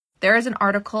There is an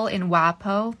article in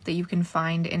WAPO that you can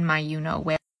find in my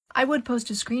you-know-where. I would post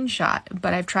a screenshot,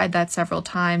 but I've tried that several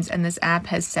times and this app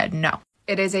has said no.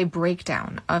 It is a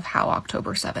breakdown of how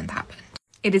October 7th happened.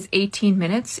 It is 18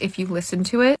 minutes if you listen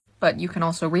to it, but you can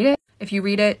also read it. If you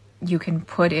read it, you can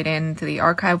put it into the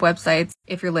archive websites.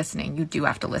 If you're listening, you do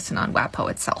have to listen on WAPO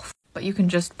itself, but you can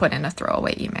just put in a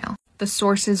throwaway email. The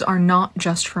sources are not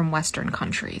just from Western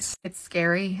countries. It's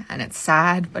scary and it's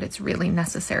sad, but it's really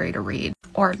necessary to read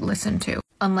or listen to,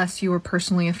 unless you were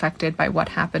personally affected by what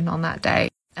happened on that day.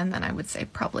 And then I would say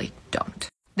probably don't.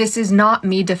 This is not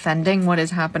me defending what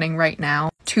is happening right now.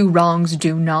 Two wrongs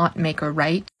do not make a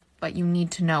right, but you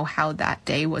need to know how that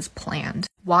day was planned,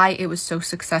 why it was so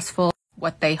successful,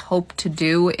 what they hoped to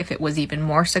do if it was even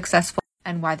more successful,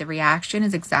 and why the reaction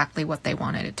is exactly what they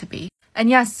wanted it to be. And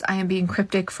yes, I am being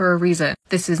cryptic for a reason.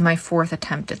 This is my 4th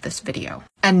attempt at this video.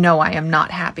 And no, I am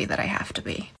not happy that I have to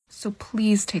be. So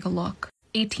please take a look.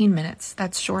 18 minutes,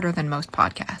 that's shorter than most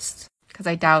podcasts, because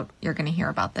I doubt you're going to hear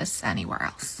about this anywhere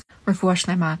else. Refuah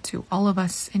shlema to all of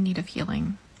us in need of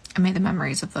healing, and may the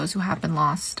memories of those who have been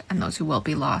lost and those who will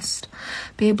be lost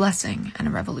be a blessing and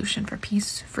a revolution for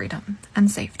peace, freedom,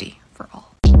 and safety for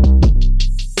all.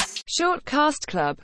 Shortcast Club